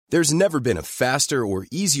There's never been a faster or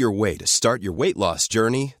easier way to start your weight loss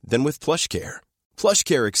journey than with PlushCare.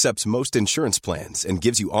 PlushCare accepts most insurance plans and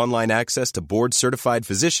gives you online access to board-certified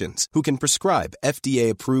physicians who can prescribe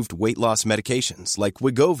FDA-approved weight loss medications like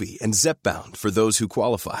Wegovy and Zepbound for those who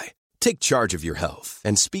qualify. Take charge of your health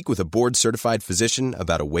and speak with a board-certified physician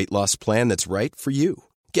about a weight loss plan that's right for you.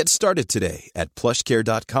 Get started today at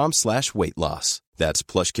plushcare.com/weight loss. That's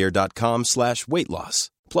plushcare.com/weight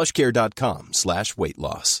loss. plushcare.com/weight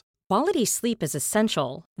loss. Quality sleep is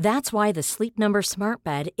essential. That's why the Sleep Number Smart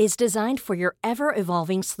Bed is designed for your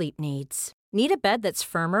ever-evolving sleep needs. Need a bed that's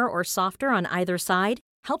firmer or softer on either side?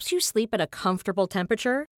 Helps you sleep at a comfortable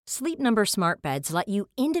temperature? Sleep Number Smart Beds let you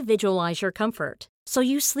individualize your comfort, so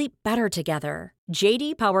you sleep better together.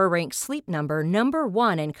 J.D. Power ranks Sleep Number number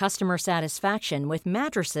 1 in customer satisfaction with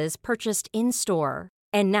mattresses purchased in-store.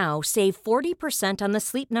 And now, save 40% on the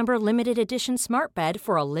Sleep Number Limited Edition Smart Bed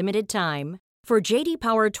for a limited time. For J.D.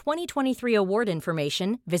 Power 2023 award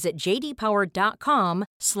information, visit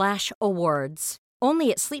jdpower.com/awards.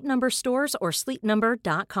 Only at Sleep Number stores or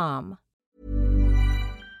sleepnumber.com.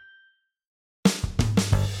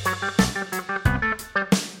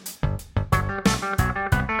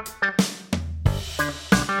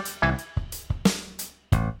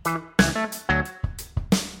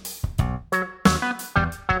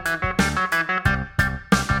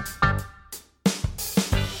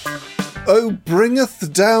 Oh,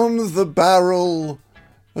 bringeth down the barrel,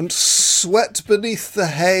 and sweat beneath the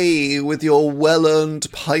hay with your well-earned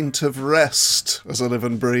pint of rest, as I live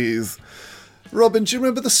and breathe. Robin, do you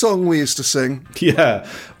remember the song we used to sing? Yeah,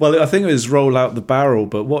 well, I think it was Roll Out the Barrel,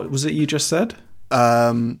 but what was it you just said?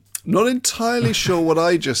 Not entirely sure what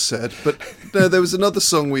I just said, but no, there was another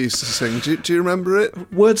song we used to sing. Do you remember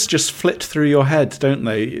it? Words just flit through your head, don't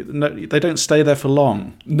they? No, they don't stay there for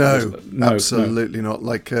long. No, absolutely not.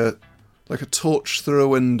 Like a torch through a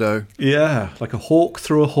window. Yeah, like a hawk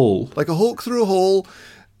through a hall. Like a hawk through a hall.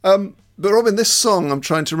 But Robin, this song I'm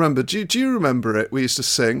trying to remember. Do you remember it? We used to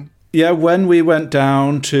sing. Yeah, when we went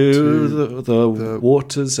down to the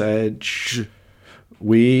water's edge,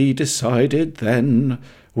 we decided then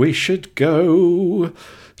we should go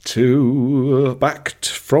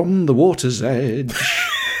from the water's edge.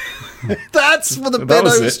 That's for the bit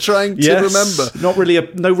I was trying to remember. Not really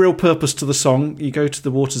no real purpose to the song. You go to the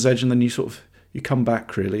water's edge and then you come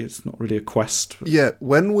back. Really, it's not really a quest. Yeah,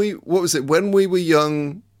 when we were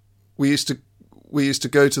young, we used to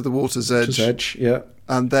go to the water's edge. Water's edge, yeah,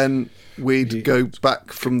 and then we'd go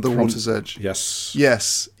back from the water's edge. Yes.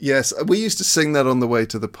 We used to sing that on the way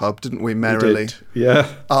to the pub, didn't we? Merrily, we did. Yeah.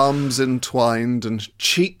 Arms entwined and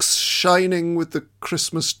cheeks shining with the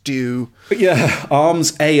Christmas dew. Yeah,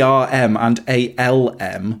 arms ARM and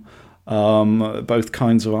ALM, both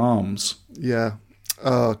kinds of arms. Yeah.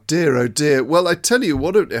 Oh dear. Well, I tell you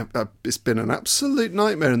what, it's been an absolute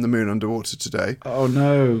nightmare in the Moon Underwater today. Oh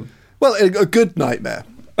no. Well, a good nightmare.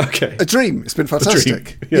 Okay. A dream. It's been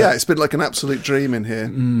fantastic. Yeah, it's been like an absolute dream in here.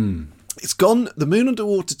 It's gone, the Moon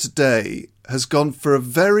Underwater today has gone for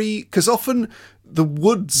because often the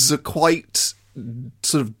woods are quite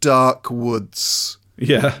sort of dark woods.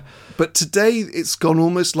 Yeah. But today it's gone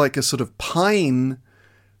almost like a sort of pine,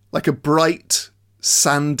 like a bright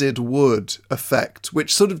sanded wood effect,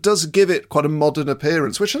 which sort of does give it quite a modern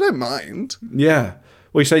appearance, which I don't mind. Yeah.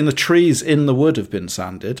 Well, you're saying the trees in the wood have been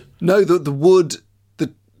sanded? No, the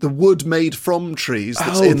wood made from trees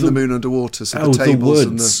that's in the Moon Underwater, so the tables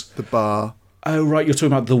and the bar. Oh, right, you're talking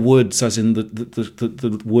about the woods, as in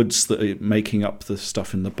the woods that are making up the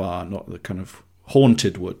stuff in the bar, not the kind of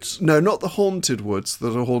haunted woods. No, not the haunted woods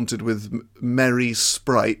that are haunted with merry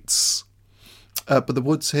sprites, but the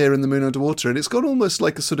woods here in the Moon Underwater. And it's got almost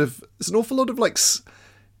like it's an awful lot of like, so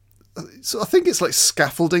I think it's like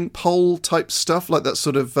scaffolding pole type stuff, like that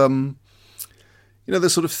sort of, the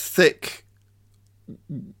sort of thick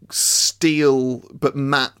steel, but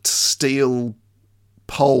matte steel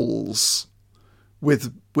poles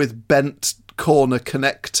with bent corner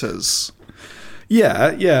connectors.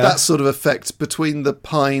 Yeah. That sort of effect between the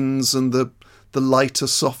pines and the lighter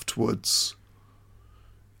softwoods.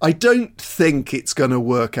 I don't think it's going to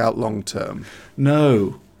work out long term.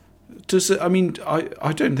 No. Does it? I mean,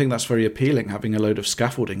 I don't think that's very appealing, having a load of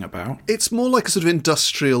scaffolding about. It's more like a sort of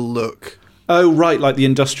industrial look. Oh, right, like the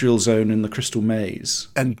industrial zone in the Crystal Maze.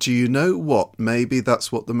 And do you know what? Maybe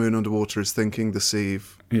that's what the Moon Underwater is thinking this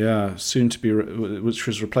eve. Yeah, soon to be, which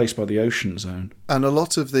was replaced by the ocean zone. And a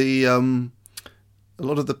lot of the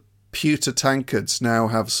pewter tankards now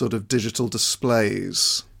have sort of digital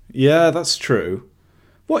displays. Yeah, that's true.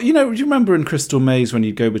 What, do you remember in Crystal Maze when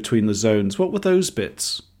you go between the zones? What were those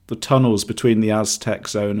bits? the tunnels between the Aztec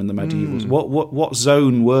zone and the medievals. What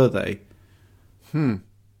zone were they? I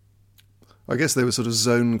guess they were sort of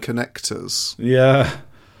zone connectors. Yeah.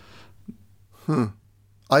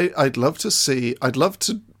 I'd love to see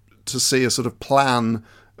a sort of plan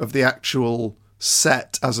of the actual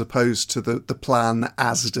set as opposed to the plan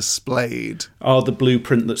as displayed. Oh, the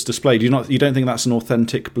blueprint that's displayed. You don't think that's an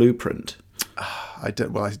authentic blueprint? I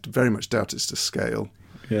very much doubt it's to scale.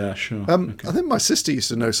 Yeah, sure. Okay. I think my sister used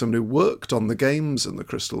to know someone who worked on the games in the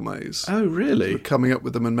Crystal Maze. Oh, really? Coming up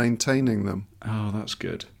with them and maintaining them. Oh, that's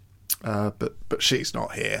good. But she's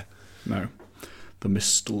not here. No. The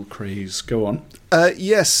Mistal craze. Go on.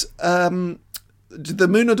 Yes. The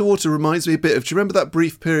Moon Underwater reminds me a bit of... Do you remember that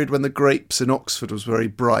brief period when the grapes in Oxford was very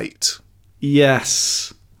bright?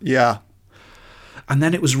 Yes. Yeah. And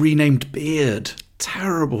then it was renamed Beard.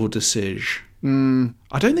 Terrible decision.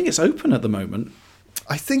 I don't think it's open at the moment.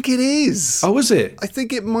 I think it is. Oh, is it? I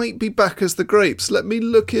think it might be back as the grapes. Let me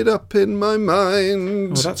look it up in my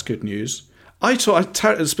mind. Oh, that's good news.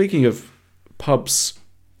 Speaking of pubs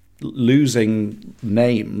losing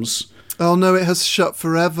names... Oh, no, it has shut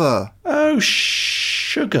forever. Oh,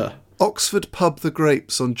 sugar. Oxford Pub The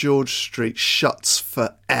Grapes on George Street shuts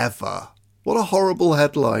forever. What a horrible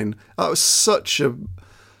headline. That was such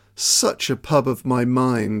a pub of my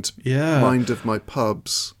mind. Yeah. Mind of my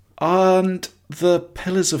pubs. And the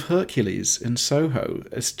Pillars of Hercules in Soho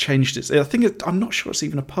has changed its... I'm not sure it's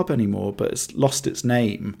even a pub anymore, but it's lost its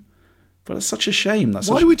name. But it's such a shame.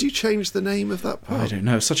 Why would you change the name of that pub? I don't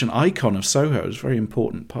know. It's such an icon of Soho. It's a very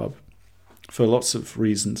important pub for lots of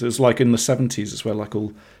reasons. It was like in the 70s as well, like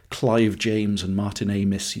all Clive James and Martin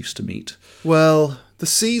Amis used to meet. Well, the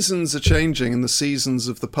seasons are changing and the seasons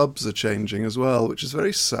of the pubs are changing as well, which is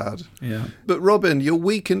very sad. Yeah. But Robin, your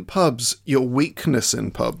week in pubs, your weakness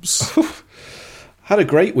in pubs. Had a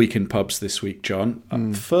great week in pubs this week, John.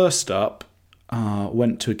 First up,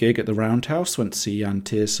 went to a gig at the Roundhouse, went to see Jan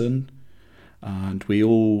Tiersen. And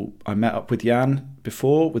I met up with Jan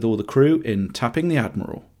before with all the crew in Tapping the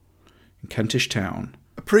Admiral in Kentish Town.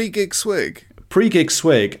 A pre-gig swig. Pre-gig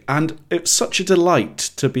swig. And it's such a delight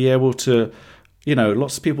to be able to,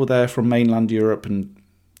 lots of people there from mainland Europe and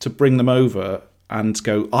to bring them over and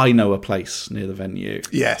go, I know a place near the venue.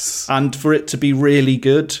 Yes. And for it to be really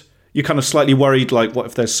good, you're kind of slightly worried, like, what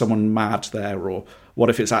if there's someone mad there or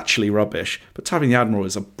what if it's actually rubbish? But Tapping the Admiral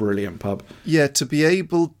is a brilliant pub. Yeah, to be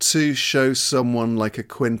able to show someone like a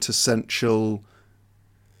quintessential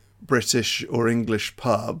British or English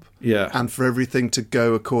pub, yeah, and for everything to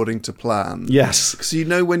go according to plan. Yes.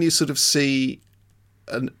 Because when you sort of see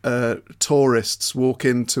tourists walk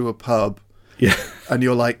into a pub, yeah, and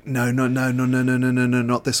you're like, no,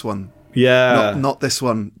 not this one. Yeah. Not this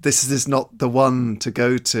one. This is not the one to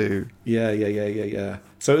go to. Yeah.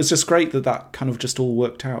 So it was just great that kind of just all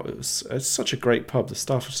worked out. It's such a great pub. The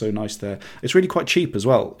staff are so nice there. It's really quite cheap as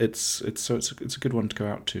well. It's a good one to go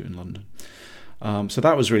out to in London. So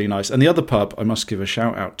that was really nice. And the other pub I must give a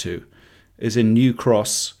shout out to is in New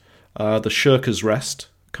Cross, the Shirker's Rest,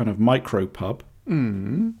 kind of micro pub.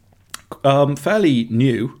 Fairly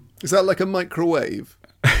new. Is that like a microwave?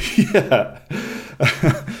 Yeah.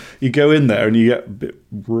 You go in there and you get a bit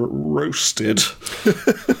roasted.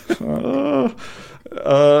 No,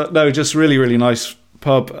 just really, really nice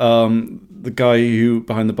pub. The guy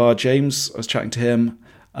behind the bar, James, I was chatting to him.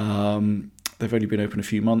 They've only been open a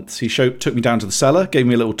few months. He took me down to the cellar, gave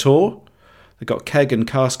me a little tour. They've got keg and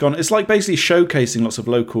cask on. It's like basically showcasing lots of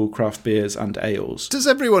local craft beers and ales. Does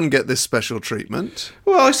everyone get this special treatment?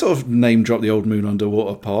 Well, I sort of name-dropped the old Moon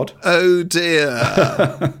Underwater pod. Oh,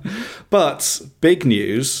 dear. But big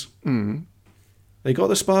news. They got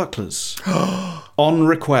the sparklers on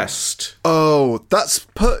request. Oh,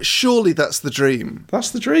 surely that's the dream.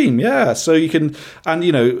 That's the dream, yeah. So you can, and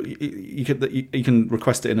you can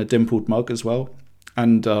request it in a dimpled mug as well,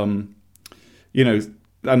 and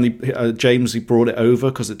James, he brought it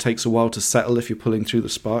over because it takes a while to settle if you're pulling through the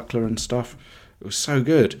sparkler and stuff. It was so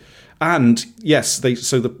good. And yes,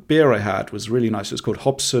 so the beer I had was really nice. It was called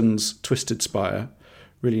Hobson's Twisted Spire.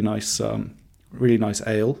 Really nice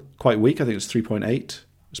ale. Quite weak. I think it was 3.8. It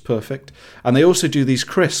was perfect. And they also do these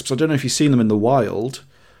crisps. I don't know if you've seen them in the wild.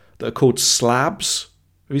 That are called slabs.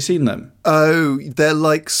 Have you seen them? Oh, they're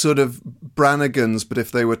like sort of Brannigans, but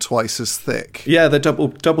if they were twice as thick. Yeah, they're double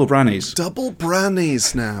brannies. Double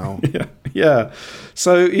brannies now. Yeah.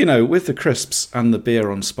 So, with the crisps and the beer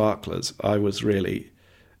on sparklers, I was really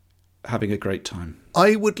having a great time.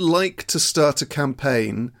 I would like to start a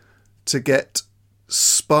campaign to get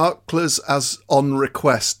sparklers as on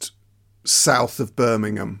request south of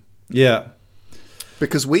Birmingham. Yeah.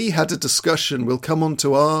 because we had a discussion. We'll come on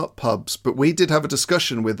to our pubs, but we did have a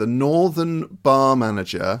discussion with a northern bar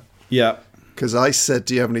manager. Yeah. Because I said,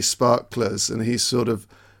 "Do you have any sparklers?" And he sort of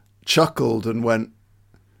chuckled and went,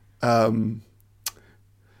 I'm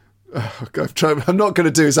not going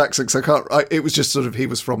to do his accent because I can't. It was just sort of, he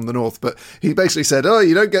was from the north, but he basically said, "Oh,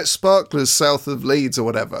 you don't get sparklers south of Leeds or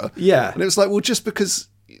whatever." Yeah. And it was like, well, just because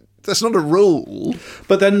that's not a rule.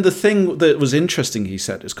 But then the thing that was interesting, he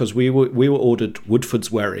said, is because we were ordered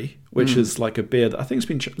Woodford's Wherry, which is like a beer that I think it's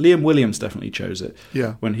been Liam Williams definitely chose it.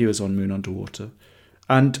 Yeah. When he was on Moon Underwater,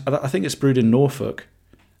 and I think it's brewed in Norfolk.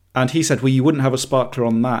 And he said, well, you wouldn't have a sparkler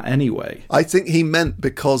on that anyway. I think he meant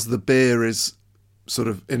because the beer is sort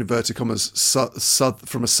of, in inverted commas,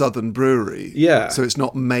 from a southern brewery. Yeah. So it's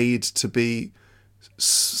not made to be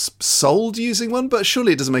sold using one, but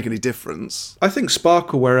surely it doesn't make any difference. I think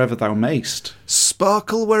sparkle wherever thou mayst.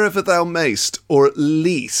 Sparkle wherever thou mayst, or at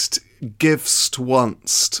least givest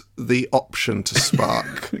once the option to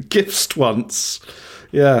spark. Gifts once.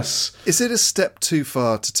 Yes. Is it a step too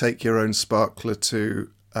far to take your own sparkler to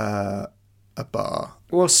a bar?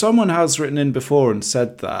 Well, someone has written in before and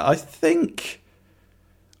said that. I think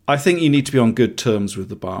you need to be on good terms with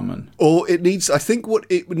the barman. Or I think what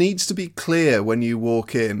it needs to be clear when you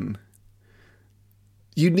walk in,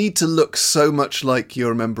 you need to look so much like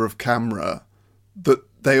you're a member of camera that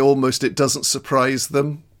it doesn't surprise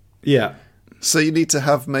them. Yeah. So you need to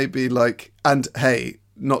have maybe and hey,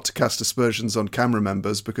 not to cast aspersions on camera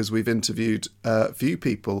members, because we've interviewed a few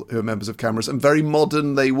people who are members of cameras, and very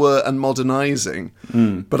modern they were and modernising.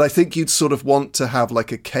 But I think you'd sort of want to have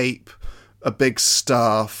like a cape, a big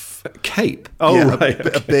staff. A cape? Oh, yeah,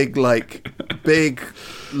 right. A big,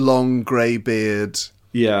 long grey beard.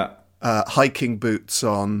 Yeah. Hiking boots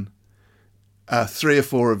on. 3 or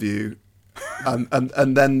 4 of you.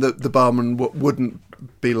 And then the barman wouldn't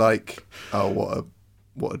be like, oh,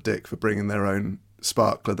 what a dick for bringing their own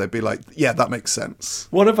sparkler. They'd be like, yeah, that makes sense.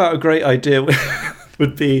 What about a great idea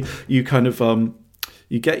would be you kind of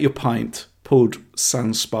you get your pint pulled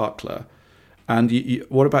sans sparkler, and you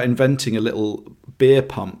what about inventing a little beer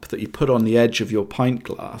pump that you put on the edge of your pint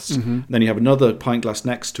glass, and then you have another pint glass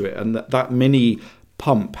next to it, and that mini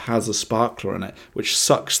pump has a sparkler in it which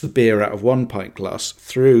sucks the beer out of one pint glass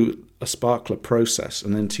through a sparkler process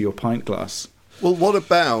and into your pint glass. Well, what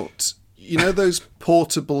about, you know, those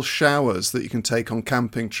portable showers that you can take on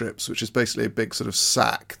camping trips, which is basically a big sort of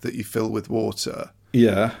sack that you fill with water?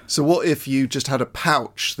 Yeah. So what if you just had a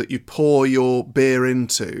pouch that you pour your beer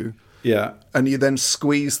into? Yeah. And you then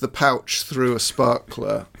squeeze the pouch through a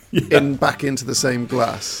sparkler back into the same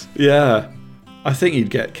glass? Yeah. I think you'd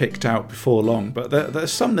get kicked out before long, but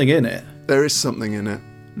there's something in it. There is something in it.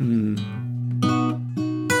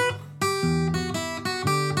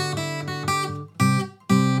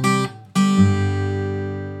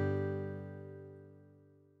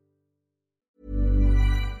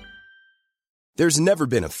 There's never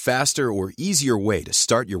been a faster or easier way to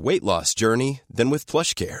start your weight loss journey than with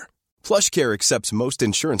PlushCare. PlushCare accepts most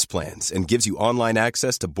insurance plans and gives you online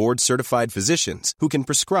access to board-certified physicians who can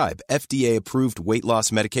prescribe FDA-approved weight loss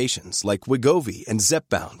medications like Wegovy and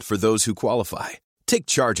Zepbound for those who qualify. Take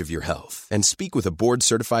charge of your health and speak with a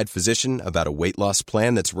board-certified physician about a weight loss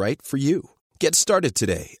plan that's right for you. Get started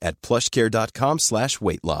today at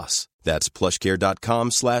plushcare.com/weight-loss. That's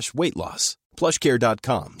plushcare.com/weight-loss.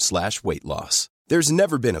 plushcare.com/weight-loss. There's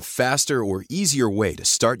never been a faster or easier way to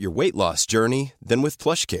start your weight loss journey than with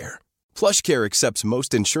PlushCare. PlushCare accepts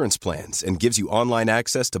most insurance plans and gives you online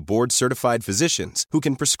access to board-certified physicians who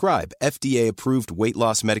can prescribe FDA-approved weight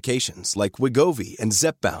loss medications like Wegovy and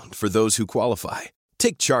Zepbound for those who qualify.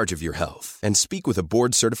 Take charge of your health and speak with a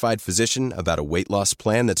board-certified physician about a weight loss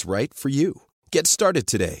plan that's right for you. Get started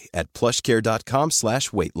today at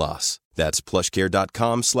plushcare.com/weight-loss. That's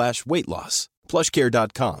plushcare.com/weight-loss.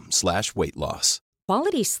 plushcare.com/weight-loss.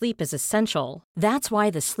 Quality sleep is essential. That's why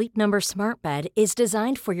the Sleep Number Smart Bed is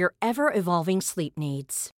designed for your ever-evolving sleep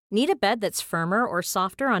needs. Need a bed that's firmer or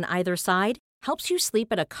softer on either side? Helps you sleep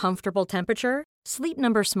at a comfortable temperature? Sleep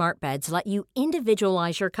Number Smart Beds let you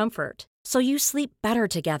individualize your comfort, so you sleep better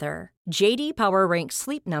together. J.D. Power ranks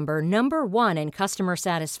Sleep Number number 1 in customer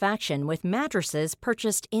satisfaction with mattresses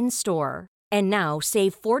purchased in-store. And now,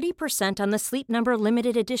 save 40% on the Sleep Number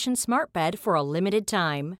Limited Edition Smart Bed for a limited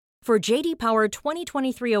time. For J.D. Power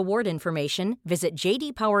 2023 award information, visit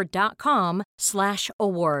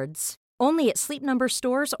jdpower.com/awards. Only at Sleep Number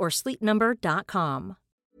stores or sleepnumber.com.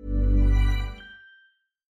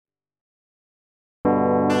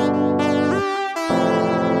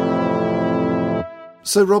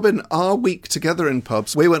 So, Robin, our week together in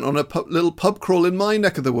pubs, we went on a little pub crawl in my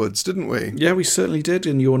neck of the woods, didn't we? Yeah, we certainly did,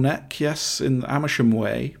 in your neck, yes, in Amersham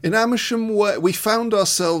Way. In Amersham Way. We found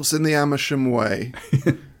ourselves in the Amersham Way.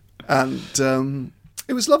 And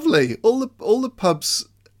it was lovely. All the pubs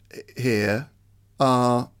here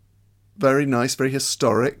are very nice, very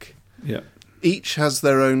historic. Yeah. Each has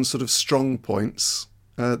their own sort of strong points.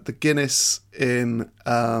 The Guinness in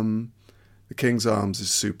the King's Arms is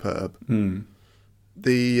superb.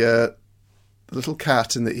 The little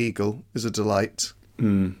cat in the Eagle is a delight.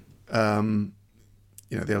 The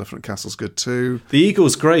Elephant and Castle's good too. The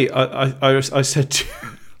Eagle's great. I said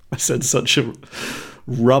such a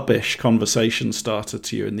rubbish conversation starter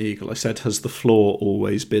to you in the Eagle. I said, has the floor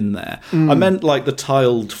always been there? I meant like the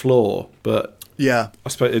tiled floor, but yeah, I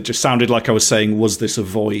suppose it just sounded like I was saying, was this a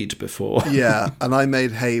void before? Yeah, and I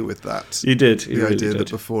made hay with that. You did. The idea that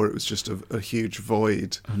before it was just a huge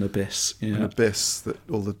void. An abyss, yeah. An abyss that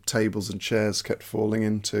all the tables and chairs kept falling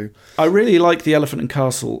into. I really like the Elephant and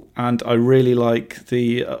Castle, and I really like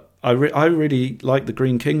the... I really like the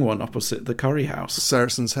Green King one opposite the Curry House.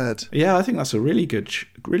 Saracen's Head. Yeah, I think that's a really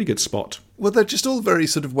good spot. Well, they're just all very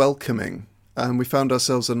sort of welcoming, and we found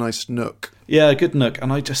ourselves a nice nook. Yeah, a good nook,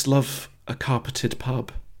 and I just love a carpeted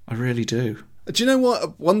pub. I really do. Do you know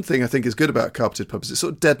what? One thing I think is good about carpeted pubs is it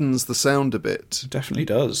sort of deadens the sound a bit. It definitely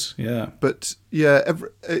does, yeah. But, yeah,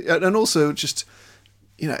 and also just,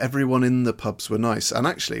 everyone in the pubs were nice. And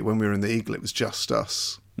actually, when we were in the Eagle, it was just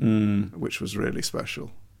us, which was really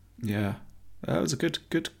special. Yeah, that was a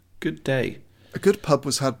good day. A good pub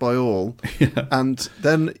was had by all. Yeah. And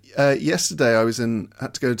then yesterday I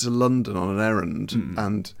had to go to London on an errand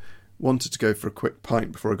and wanted to go for a quick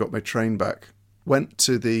pint before I got my train back. Went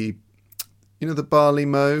to the Barley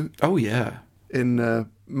Mow. Oh, yeah. In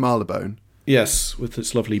Marylebone. Yes, with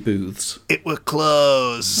its lovely booths. It were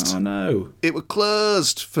closed. Oh, no. It were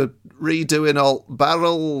closed for redoing alt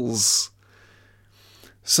barrels.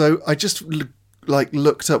 So I just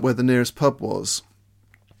looked up where the nearest pub was,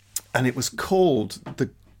 and it was called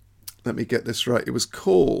let me get this right, it was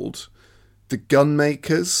called the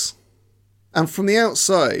Gunmakers. And from the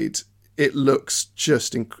outside, it looks it's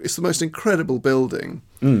the most incredible building.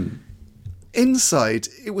 Inside,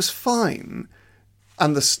 it was fine.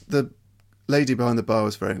 And the lady behind the bar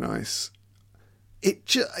was very nice. It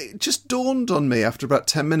just dawned on me after about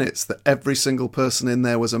 10 minutes that every single person in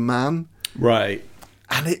there was a man. Right.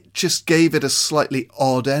 And it just gave it a slightly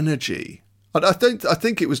odd energy. And I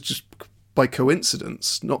think it was just by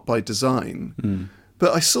coincidence, not by design.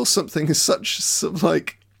 But I saw something as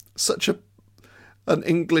such an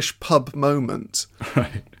English pub moment,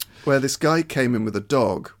 right, where this guy came in with a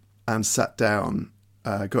dog and sat down,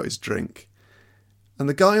 got his drink, and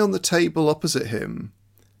the guy on the table opposite him,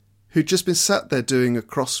 who'd just been sat there doing a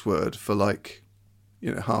crossword for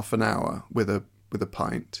half an hour with a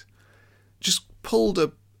pint, just pulled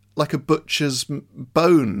a butcher's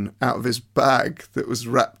bone out of his bag that was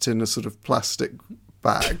wrapped in a sort of plastic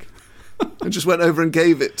bag and just went over and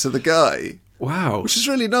gave it to the guy. Wow. Which is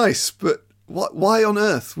really nice, but why on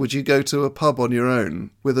earth would you go to a pub on your own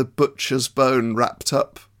with a butcher's bone wrapped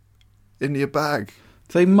up in your bag?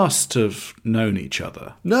 They must have known each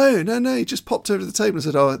other. No. He just popped over to the table and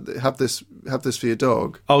said, "Oh, have this for your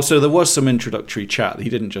dog." Oh, so there was some introductory chat. He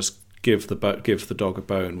didn't just give the dog a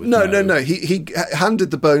bone. With no. He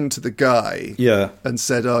handed the bone to the guy. Yeah. And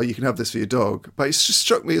said, "Oh, you can have this for your dog." But it just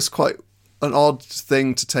struck me as quite an odd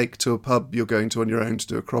thing to take to a pub you're going to on your own to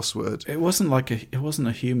do a crossword. It wasn't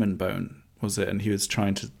a human bone, was it? And he was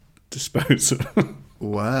trying to dispose of.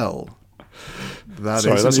 Well,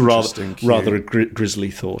 that's rather a grisly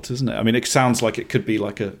thought, isn't it? I mean, it sounds like it could be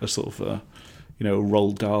like a sort of a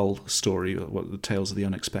Roald Dahl story, the Tales of the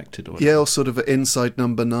Unexpected, or whatever. Yeah, or sort of Inside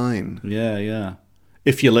Number 9. Yeah.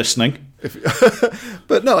 If you're listening.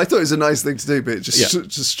 But no, I thought it was a nice thing to do, but it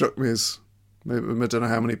just struck me as, I don't know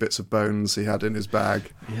how many bits of bones he had in his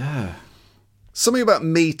bag. Yeah. Something about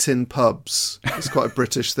meat in pubs. It's quite a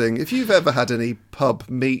British thing. If you've ever had any pub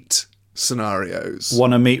meat scenarios.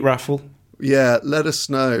 Want a meat raffle? Yeah, let us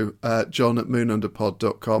know, John at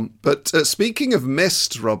moonunderpod.com. But speaking of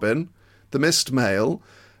mist, Robin, the mist mail,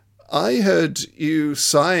 I heard you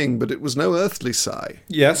sighing, but it was no earthly sigh.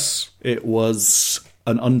 Yes, it was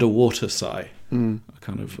an underwater sigh, a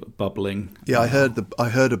kind of bubbling. Yeah, I heard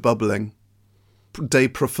a bubbling. De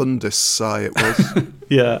profundis sigh it was.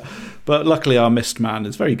 Yeah, but luckily our mist man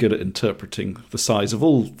is very good at interpreting the sighs of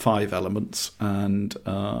all 5 elements, and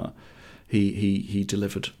he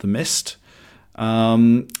delivered the mist.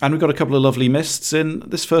 And we've got a couple of lovely mists in.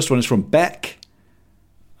 This first one is from Beck.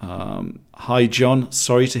 Hi, John.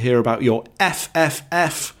 Sorry to hear about your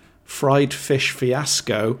FFF fried fish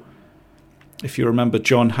fiasco. If you remember,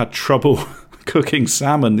 John had trouble cooking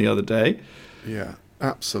salmon the other day. Yeah,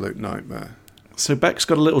 absolute nightmare. So Beck's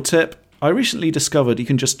got a little tip. I recently discovered you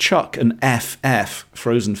can just chuck an FF,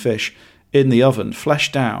 frozen fish, in the oven,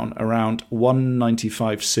 flesh down, around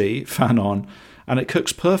 195C, fan on, and it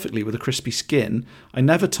cooks perfectly with a crispy skin. I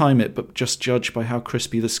never time it, but just judge by how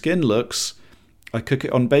crispy the skin looks. I cook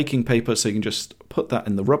it on baking paper, so you can just put that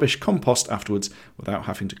in the rubbish compost afterwards without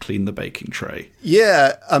having to clean the baking tray.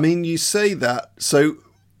 Yeah, I mean, you say that. So,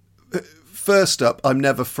 first up, I'm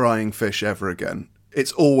never frying fish ever again.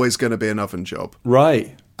 It's always going to be an oven job.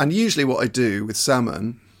 Right. And usually what I do with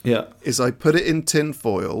salmon is I put it in tin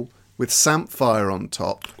foil with samphire on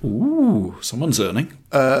top. Ooh, someone's earning.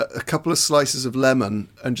 A couple of slices of lemon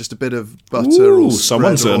and just a bit of butter or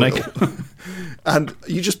someone's earning. And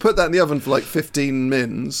you just put that in the oven for like 15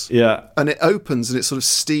 mins. Yeah. And it opens and it's sort of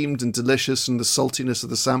steamed and delicious and the saltiness of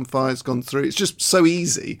the samphire's gone through. It's just so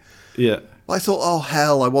easy. Yeah. I thought, oh,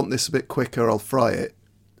 hell, I want this a bit quicker. I'll fry it.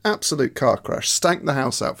 Absolute car crash. Stank the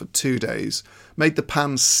house out for 2 days. Made the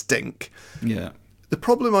pan stink. Yeah. The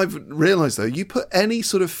problem I've realised, though, you put any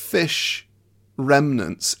sort of fish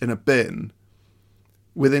remnants in a bin,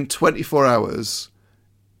 within 24 hours,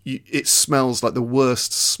 it smells like the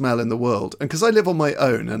worst smell in the world. And because I live on my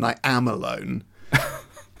own, and I am alone,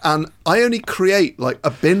 and I only create like a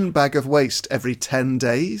bin bag of waste every 10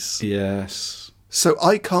 days. Yes. So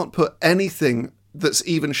I can't put anything that's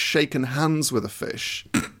even shaken hands with a fish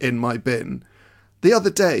in my bin. The other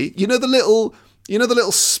day, you know the little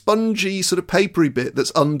spongy sort of papery bit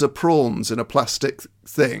that's under prawns in a plastic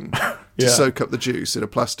thing to soak up the juice in a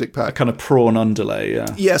plastic pack. A kind of prawn underlay,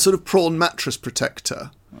 yeah. Yeah, sort of prawn mattress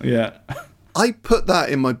protector. Yeah. I put that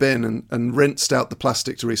in my bin and rinsed out the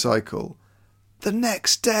plastic to recycle. The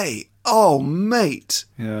next day, oh, mate,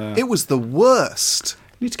 it was the worst.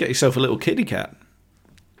 You need to get yourself a little kitty cat.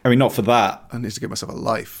 I mean, not for that. I need to get myself a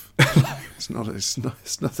life.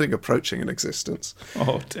 It's nothing approaching an existence.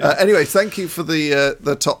 Oh, dear. Anyway, thank you for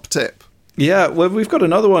the top tip. Yeah, well, we've got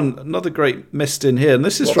another great mist in here, and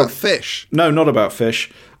this is from about fish. No, not about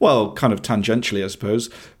fish. Well, kind of tangentially, I suppose.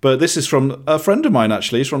 But this is from a friend of mine,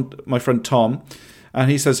 actually. It's from my friend Tom, and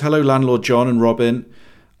he says, "Hello, landlord John and Robin.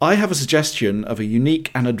 I have a suggestion of a unique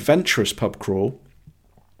and adventurous pub crawl.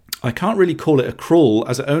 I can't really call it a crawl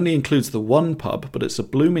as it only includes the one pub, but it's a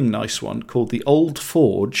blooming nice one called the Old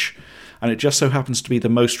Forge, and it just so happens to be the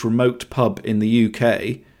most remote pub in the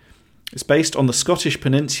UK. It's based on the Scottish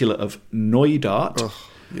peninsula of Knoydart.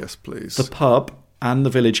 Oh, yes, please. The pub and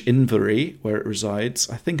the village Inverie, where it resides,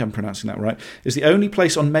 I think I'm pronouncing that right, is the only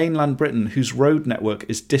place on mainland Britain whose road network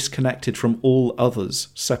is disconnected from all others,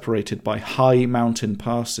 separated by high mountain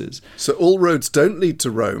passes." So all roads don't lead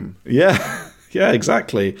to Rome. Yeah. Yeah,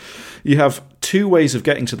 exactly. You have two ways of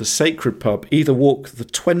getting to the sacred pub. Either walk the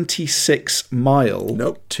 26-mile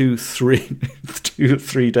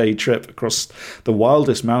 2-3 day trip across the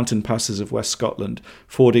wildest mountain passes of West Scotland,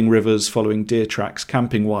 fording rivers, following deer tracks,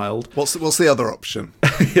 camping wild. What's the other option?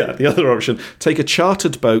 Yeah, the other option. Take a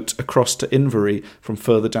chartered boat across to Inverie from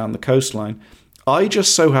further down the coastline. I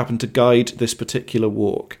just so happen to guide this particular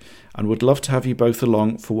walk and would love to have you both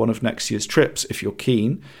along for one of next year's trips if you're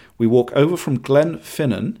keen. We walk over from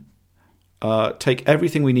Glenfinnan, take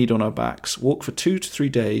everything we need on our backs, walk for 2 to 3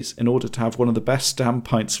 days in order to have one of the best damn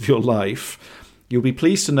pints of your life. You'll be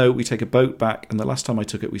pleased to know we take a boat back, and the last time I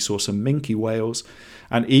took it we saw some minke whales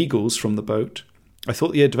and eagles from the boat. I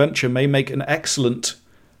thought the adventure may make an excellent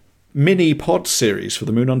mini pod series for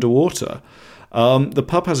the Moon Underwater. The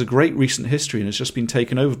pub has a great recent history and has just been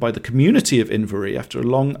taken over by the community of Inverie after a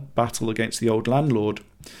long battle against the old landlord.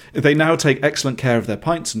 They now take excellent care of their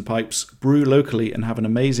pints and pipes, brew locally, and have an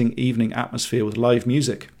amazing evening atmosphere with live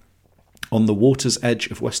music on the water's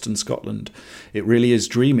edge of Western Scotland. It really is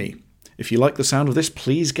dreamy. If you like the sound of this,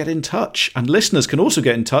 please get in touch. And listeners can also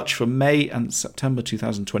get in touch for May and September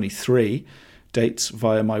 2023. Dates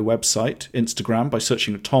via my website, Instagram, by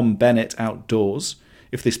searching Tom Bennett Outdoors.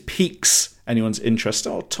 If this piques anyone's interest,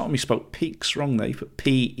 Tom, you spelled peaks wrong there. You put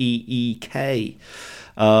P-E-E-K.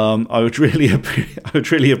 I would really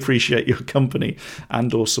appreciate your company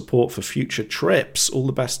and/or support for future trips. All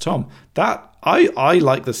the best, Tom. I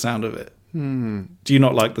like the sound of it. Do you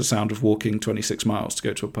not like the sound of walking 26 miles to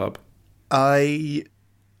go to a pub? I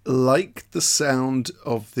like the sound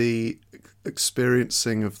of the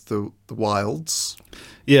experiencing of the wilds.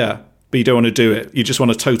 Yeah. But you don't want to do it. You just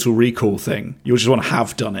want a total recall thing. You just want to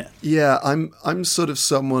have done it. Yeah, I'm sort of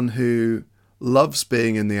someone who loves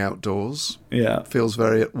being in the outdoors. Yeah. Feels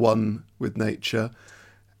very at one with nature.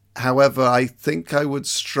 However, I think I would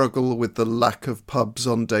struggle with the lack of pubs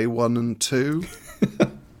on day 1 and 2.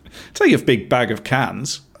 Take a big bag of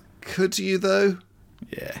cans. Could you, though?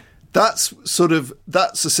 Yeah. That's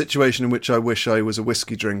a situation in which I wish I was a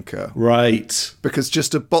whiskey drinker. Right. Because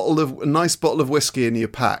just a nice bottle of whiskey in your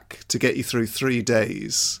pack to get you through 3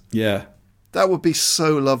 days. Yeah. That would be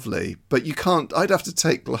so lovely. But you can't, I'd have to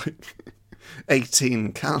take like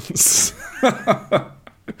 18 cans.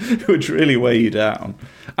 It would really weigh you down.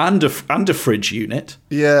 And a fridge unit.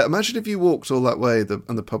 Yeah, imagine if you walked all that way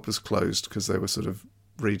and the pub was closed because they were sort of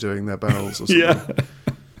redoing their barrels or something. Yeah.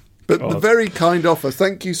 But the very kind offer.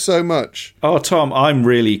 Thank you so much. Oh, Tom, I'm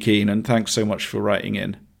really keen, and thanks so much for writing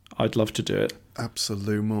in. I'd love to do it.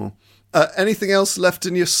 Absolutely. Anything else left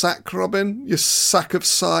in your sack, Robin? Your sack of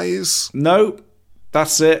sighs? No,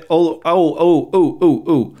 that's it.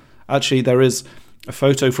 Actually, there is a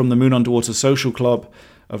photo from the Moon Underwater Social Club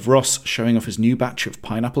of Ross showing off his new batch of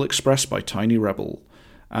Pineapple Express by Tiny Rebel.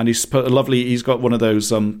 And he's put he's got one of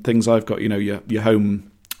those things I've got, your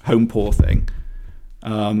home pour thing.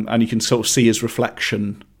 And you can sort of see his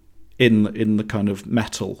reflection in the kind of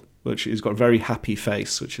metal, which he's got a very happy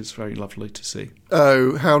face, which is very lovely to see.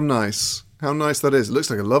 Oh, how nice. How nice that is. It looks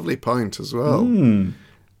like a lovely pint as well.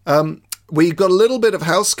 We got a little bit of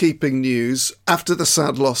housekeeping news after the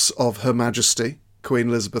sad loss of Her Majesty, Queen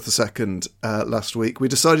Elizabeth II, last week. We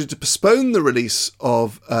decided to postpone the release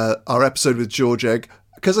of our episode with George Egg,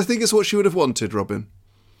 because I think it's what she would have wanted, Robin.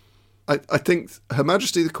 I think Her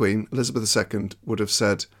Majesty the Queen, Elizabeth II, would have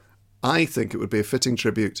said, I think it would be a fitting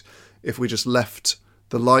tribute if we just left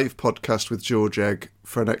the live podcast with George Egg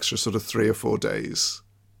for an extra sort of 3 or 4 days.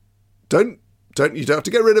 You don't have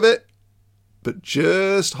to get rid of it, but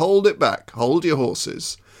just hold it back. Hold your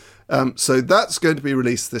horses. So that's going to be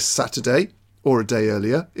released this Saturday, or a day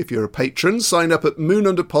earlier. If you're a patron, sign up at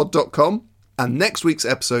moonunderpod.com. And next week's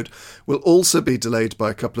episode will also be delayed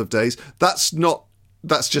by a couple of days. That's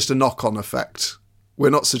just a knock-on effect. We're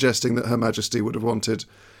not suggesting that Her Majesty would have wanted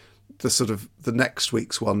the next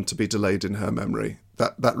week's one to be delayed in her memory.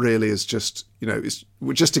 That really is just, is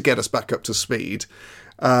just to get us back up to speed.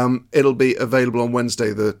 It'll be available on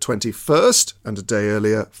Wednesday the 21st and a day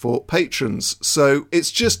earlier for patrons. So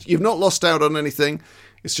it's just, you've not lost out on anything.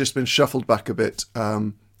 It's just been shuffled back a bit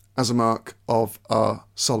as a mark of our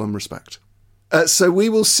solemn respect. So we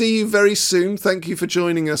will see you very soon. Thank you for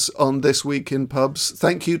joining us on This Week in Pubs.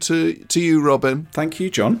 Thank you to you, Robin. Thank you,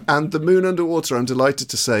 John. And the Moon Underwater, I'm delighted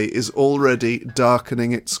to say, is already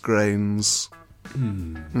darkening its grains.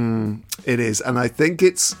 It is. And I think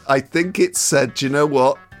it's said, do you know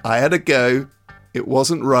what? I had a go. It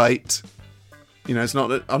wasn't right. It's not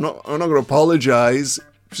that I'm not going to apologise.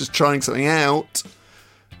 Just trying something out.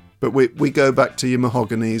 But we go back to your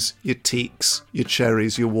mahoganies, your teaks, your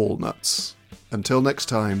cherries, your walnuts. Until next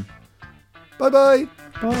time, bye-bye.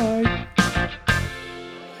 Bye.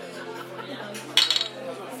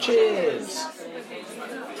 Cheers.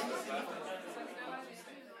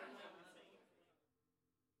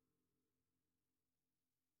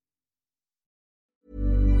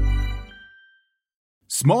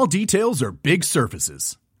 Small details are big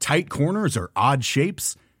surfaces. Tight corners are odd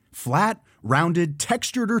shapes. Flat, rounded,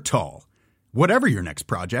 textured, or tall. Whatever your next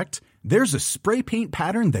project, there's a spray paint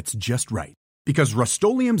pattern that's just right. Because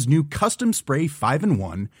Rust-Oleum's new Custom Spray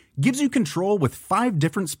 5-in-1 gives you control with 5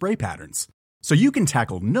 different spray patterns. So you can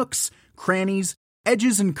tackle nooks, crannies,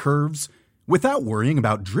 edges, and curves without worrying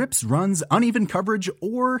about drips, runs, uneven coverage,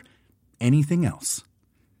 or anything else.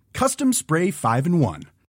 Custom Spray 5-in-1.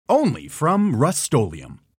 Only from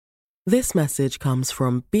Rust-Oleum. This message comes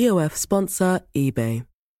from BOF sponsor eBay.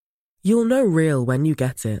 You'll know real when you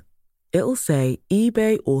get it. It'll say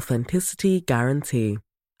eBay Authenticity Guarantee.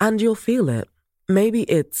 And you'll feel it. Maybe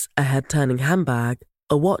it's a head-turning handbag,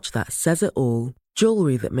 a watch that says it all,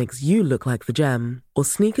 jewelry that makes you look like the gem, or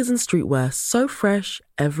sneakers and streetwear so fresh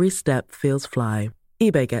every step feels fly.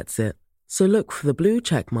 eBay gets it. So look for the blue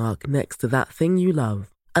check mark next to that thing you love.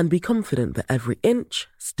 And be confident that every inch,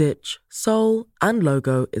 stitch, sole, and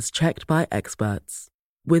logo is checked by experts.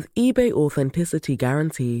 With eBay Authenticity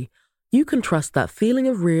Guarantee, you can trust that feeling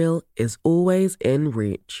of real is always in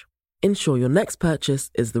reach. Ensure your next purchase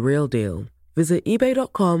is the real deal. Visit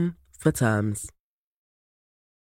ebay.com for terms.